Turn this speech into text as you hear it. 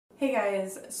Hey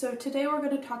guys, so today we're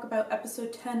going to talk about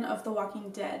episode 10 of The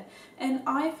Walking Dead, and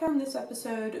I found this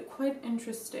episode quite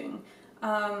interesting,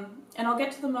 and I'll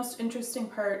get to the most interesting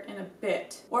part in a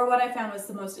bit, or what I found was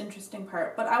the most interesting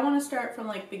part, but I want to start from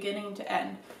like beginning to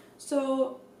end.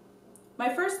 So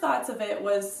my first thoughts of it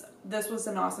was this was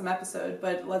an awesome episode,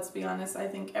 but let's be honest, I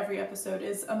think every episode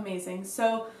is amazing.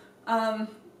 So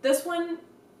this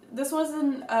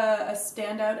wasn't a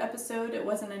standout episode. It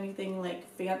wasn't anything like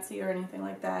fancy or anything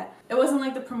like that. It wasn't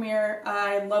like the premiere.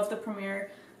 I love the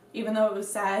premiere, even though it was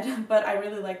sad, but I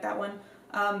really liked that one.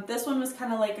 This one was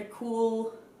kind of like a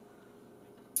cool,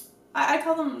 I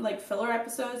call them like filler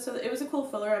episodes, so it was a cool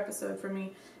filler episode for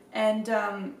me.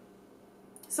 And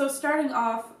so starting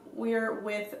off, we're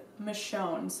with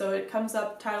Michonne. So it comes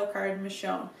up, title card,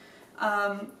 Michonne,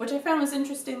 which I found was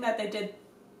interesting that they did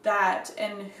that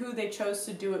and who they chose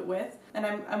to do it with, and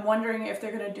I'm wondering if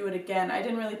they're going to do it again. I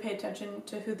didn't really pay attention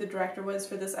to who the director was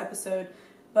for this episode,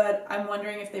 but I'm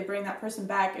wondering if they bring that person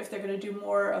back, if they're going to do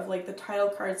more of like the title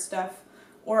card stuff,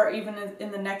 or even in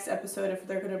the next episode if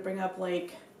they're going to bring up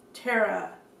like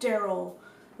Tara, Daryl,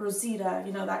 Rosita,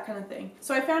 you know, that kind of thing.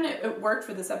 So I found it worked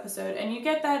for this episode, and you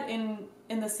get that in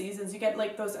the seasons. You get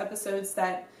like those episodes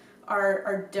that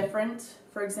are different.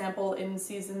 For example, in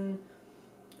season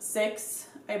 6,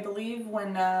 I believe,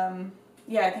 when I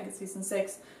think it's season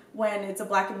 6, when it's a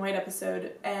black and white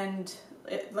episode and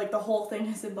like the whole thing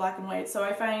is in black and white. So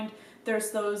I find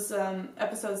there's those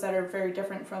episodes that are very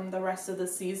different from the rest of the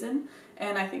season,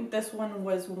 and I think this one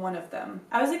was one of them.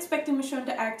 I was expecting Michonne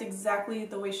to act exactly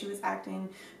the way she was acting.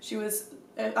 She was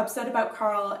upset about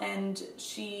Carl, and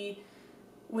she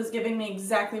was giving me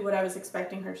exactly what I was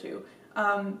expecting her to.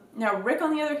 Now Rick,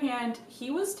 on the other hand, he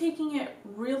was taking it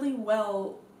really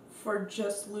well for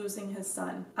just losing his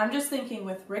son. I'm just thinking,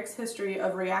 with Rick's history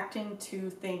of reacting to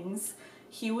things,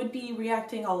 he would be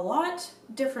reacting a lot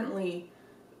differently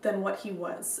than what he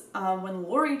was. When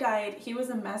Lori died, he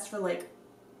was a mess for like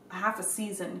half a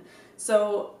season.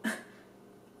 So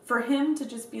for him to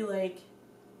just be like,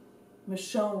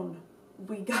 Michonne,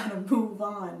 we gotta move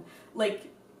on.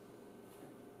 Like,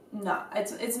 nah,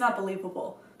 it's not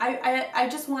believable. I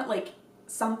just want like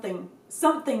something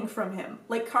from him.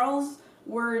 Like, Carl's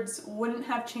words wouldn't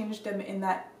have changed him in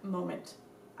that moment.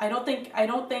 I don't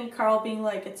think Carl being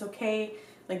like, it's okay,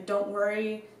 like, don't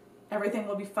worry, everything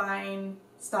will be fine,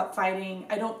 stop fighting,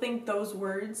 I don't think those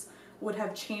words would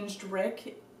have changed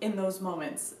Rick in those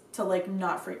moments to like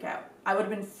not freak out. I would have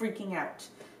been freaking out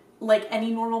like any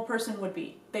normal person would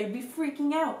be. They'd be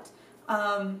freaking out.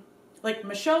 Like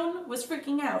Michonne was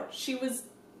freaking out. She was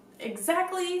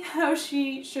exactly how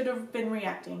she should have been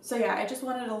reacting. So yeah, I just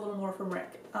wanted a little more from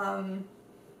Rick.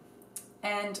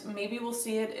 And maybe we'll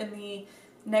see it in the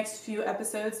next few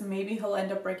episodes. Maybe he'll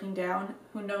end up breaking down.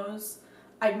 Who knows?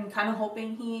 I'm kind of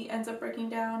hoping he ends up breaking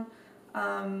down,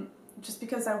 just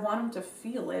because I want him to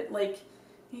feel it. Like,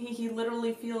 he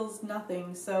literally feels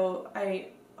nothing. So I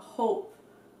hope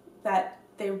that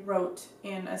they wrote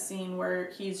in a scene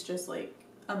where he's just like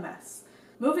a mess.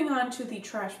 Moving on to the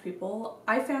trash people,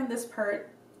 I found this part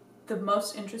the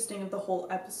most interesting of the whole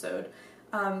episode,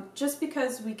 just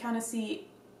because we kind of see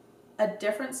a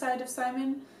different side of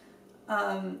Simon.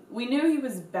 We knew he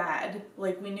was bad,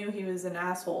 like we knew he was an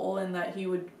asshole and that he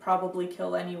would probably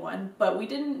kill anyone, but we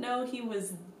didn't know he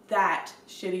was that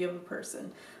shitty of a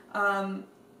person.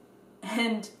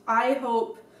 And I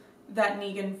hope that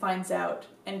Negan finds out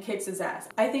and kicks his ass.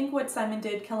 I think what Simon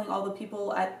did, killing all the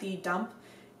people at the dump,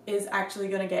 is actually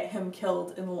going to get him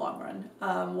killed in the long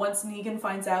run. Once Negan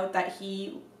finds out that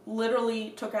he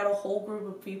literally took out a whole group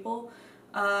of people,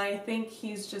 I think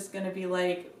he's just going to be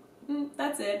like,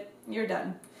 that's it, you're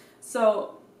done.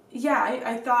 So yeah,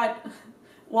 I thought,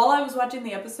 while I was watching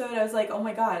the episode, I was like, oh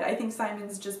my god, I think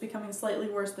Simon's just becoming slightly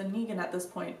worse than Negan at this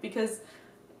point, because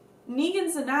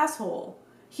Negan's an asshole.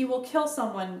 He will kill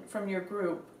someone from your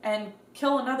group and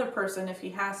kill another person if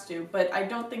he has to, but I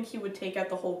don't think he would take out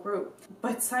the whole group.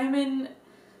 But Simon,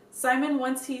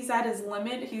 once he's at his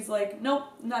limit, he's like, nope,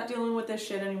 not dealing with this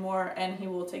shit anymore, and he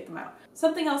will take them out.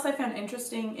 Something else I found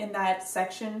interesting in that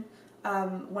section,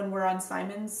 when we're on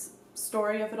Simon's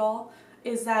story of it all,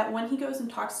 is that when he goes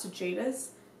and talks to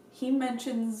Jadis, he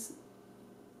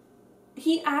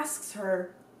asks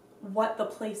her what the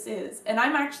place is. And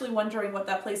I'm actually wondering what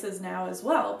that place is now as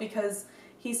well, because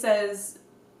he says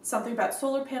something about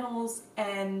solar panels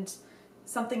and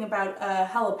something about a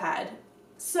helipad.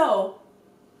 So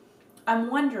I'm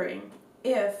wondering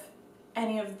if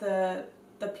any of the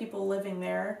people living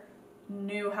there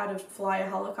knew how to fly a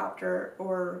helicopter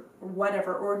or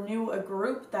whatever, or knew a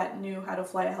group that knew how to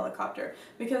fly a helicopter.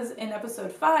 Because in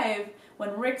episode 5,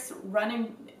 when Rick's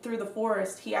running through the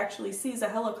forest, he actually sees a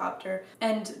helicopter,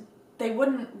 and they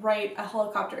wouldn't write a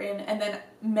helicopter in and then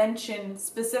mention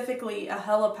specifically a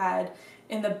helipad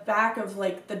in the back of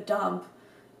like the dump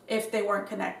if they weren't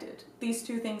connected. These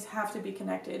two things have to be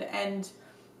connected, and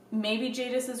maybe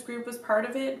Jadis's group was part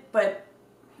of it, but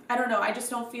I don't know, I just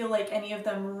don't feel like any of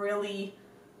them really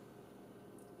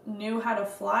knew how to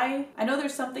fly. I know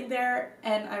there's something there,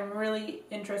 and I'm really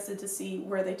interested to see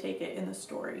where they take it in the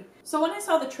story. So when I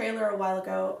saw the trailer a while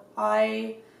ago,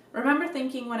 I remember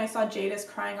thinking, when I saw Jadis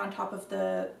crying on top of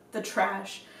the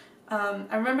trash, I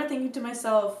remember thinking to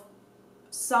myself,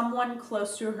 someone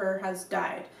close to her has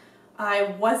died. I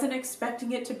wasn't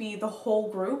expecting it to be the whole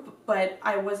group, but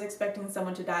I was expecting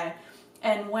someone to die.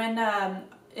 And when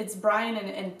it's Brian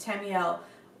and Tamiel,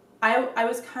 I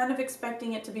was kind of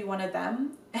expecting it to be one of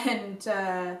them, and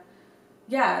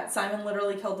yeah, Simon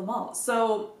literally killed them all.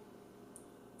 So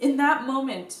in that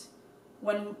moment,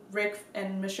 when Rick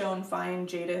and Michonne find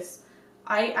Jadis,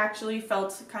 I actually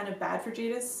felt kind of bad for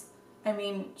Jadis. I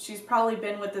mean, she's probably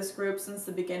been with this group since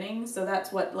the beginning, so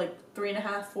that's what, like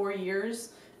 3.5, 4 years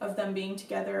of them being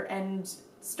together and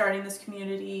starting this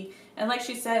community. And like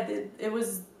she said, it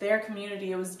was their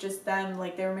community, it was just them,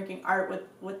 like they were making art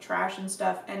with trash and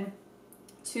stuff, and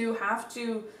to have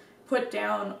to put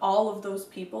down all of those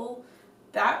people,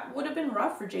 that would have been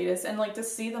rough for Jadis. And like to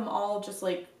see them all just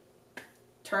like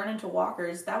turn into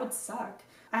walkers, that would suck.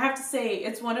 I have to say,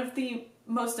 it's one of the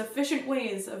most efficient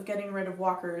ways of getting rid of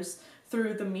walkers,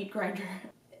 through the meat grinder.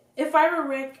 If I were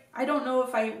Rick, I don't know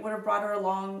if I would have brought her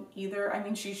along either. I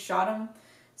mean, she shot him,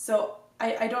 so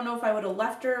I don't know if I would have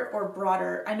left her or brought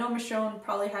her. I know Michonne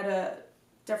probably had a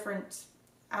different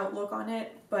outlook on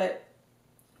it, but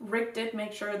Rick did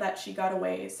make sure that she got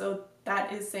away, so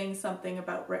that is saying something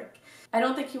about Rick. I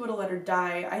don't think he would have let her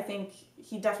die. I think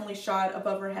he definitely shot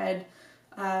above her head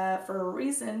for a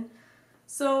reason.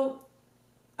 So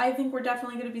I think we're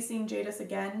definitely going to be seeing Jadis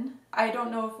again. I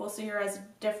don't know if we'll see her as a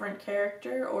different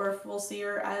character or if we'll see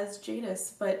her as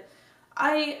Jadis, but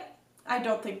I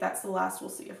don't think that's the last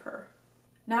we'll see of her.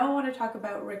 Now I want to talk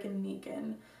about Rick and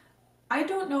Negan. I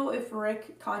don't know if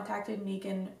Rick contacted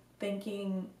Negan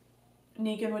thinking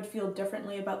Negan would feel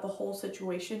differently about the whole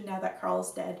situation now that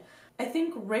Carl's dead. I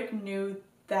think Rick knew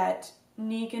that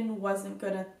Negan wasn't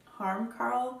going to harm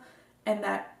Carl, and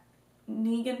that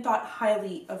Negan thought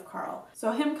highly of Carl.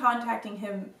 So him contacting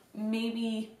him,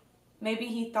 maybe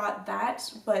he thought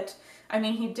that, but I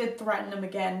mean, he did threaten him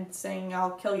again, saying,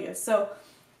 "I'll kill you." So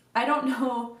I don't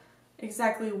know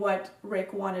exactly what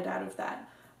Rick wanted out of that,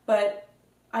 but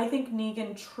I think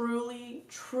Negan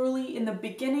truly, in the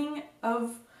beginning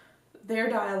of their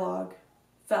dialogue,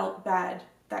 felt bad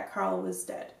that Carl was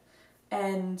dead.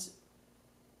 And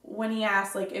when he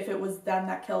asked, like, if it was them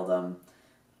that killed him,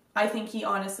 I think he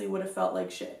honestly would have felt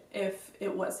like shit if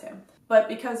it was him. But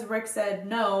because Rick said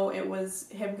no, it was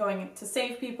him going to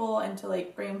save people and to,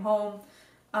 like, bring him home,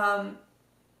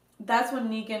 that's when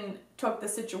Negan took the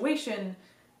situation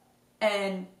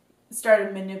and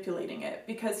started manipulating it,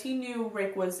 because he knew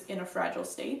Rick was in a fragile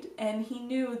state, and he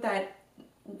knew that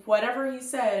whatever he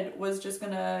said was just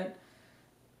gonna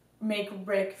make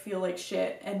Rick feel like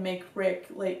shit and make Rick,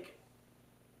 like,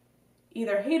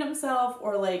 either hate himself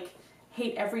or, like,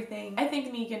 hate everything. I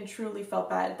think Negan truly felt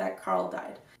bad that Carl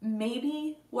died.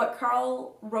 Maybe what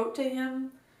Carl wrote to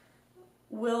him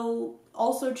will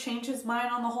also change his mind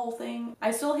on the whole thing.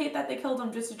 I still hate that they killed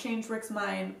him just to change Rick's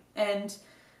mind, and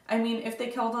I mean, if they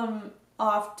killed him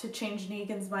off to change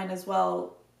Negan's mind as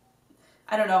well,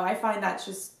 I don't know, I find that's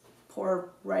just poor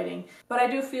writing. But I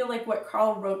do feel like what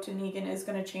Carl wrote to Negan is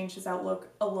going to change his outlook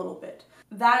a little bit.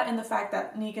 That and the fact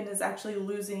that Negan is actually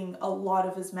losing a lot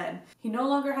of his men. He no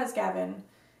longer has Gavin.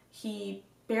 He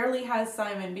barely has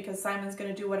Simon, because Simon's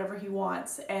going to do whatever he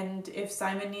wants. And if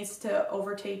Simon needs to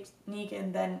overtake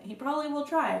Negan, then he probably will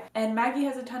try. And Maggie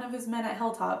has a ton of his men at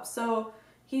Hilltop, so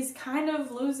he's kind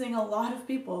of losing a lot of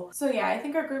people. So yeah, I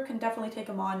think our group can definitely take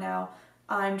him on now.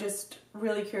 I'm just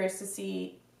really curious to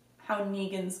see how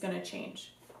Negan's gonna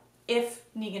change. If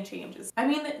Negan changes. I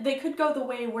mean, they could go the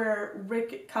way where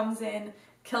Rick comes in,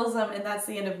 kills him, and that's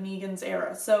the end of Negan's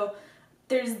era. So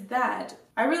there's that.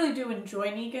 I really do enjoy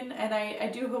Negan, and I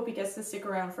do hope he gets to stick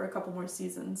around for a couple more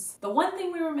seasons. The one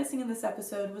thing we were missing in this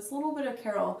episode was a little bit of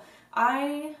Carol.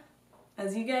 I,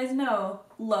 as you guys know,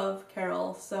 love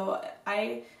Carol, so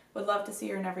I would love to see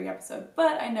her in every episode,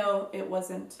 but I know it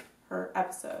wasn't her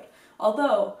episode.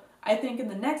 Although, I think in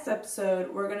the next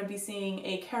episode, we're going to be seeing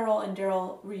a Carol and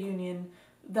Daryl reunion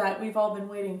that we've all been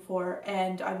waiting for,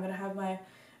 and I'm gonna have my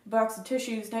box of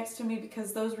tissues next to me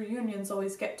because those reunions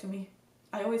always get to me.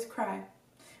 I always cry,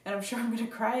 and I'm sure I'm gonna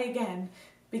cry again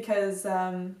because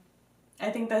I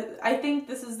think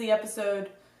this is the episode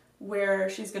where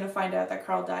she's gonna find out that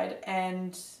Carl died,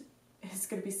 and it's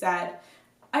gonna be sad.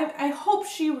 I hope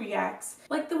she reacts.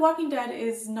 Like, The Walking Dead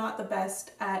is not the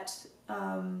best at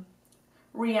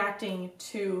reacting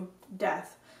to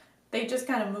death. They just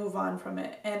kind of move on from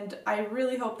it, and I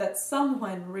really hope that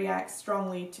someone reacts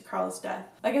strongly to Carl's death.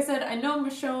 Like I said, I know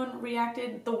Michonne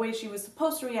reacted the way she was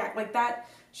supposed to react, like that.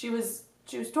 She was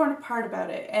torn apart about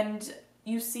it, and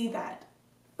you see that.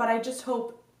 But I just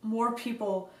hope more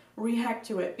people react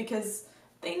to it because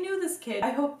they knew this kid. I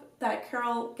hope that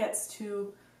Carol gets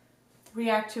to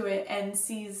react to it and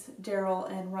sees Daryl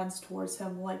and runs towards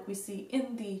him like we see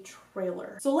in the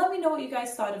trailer. So let me know what you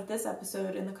guys thought of this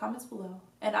episode in the comments below,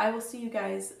 and I will see you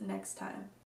guys next time.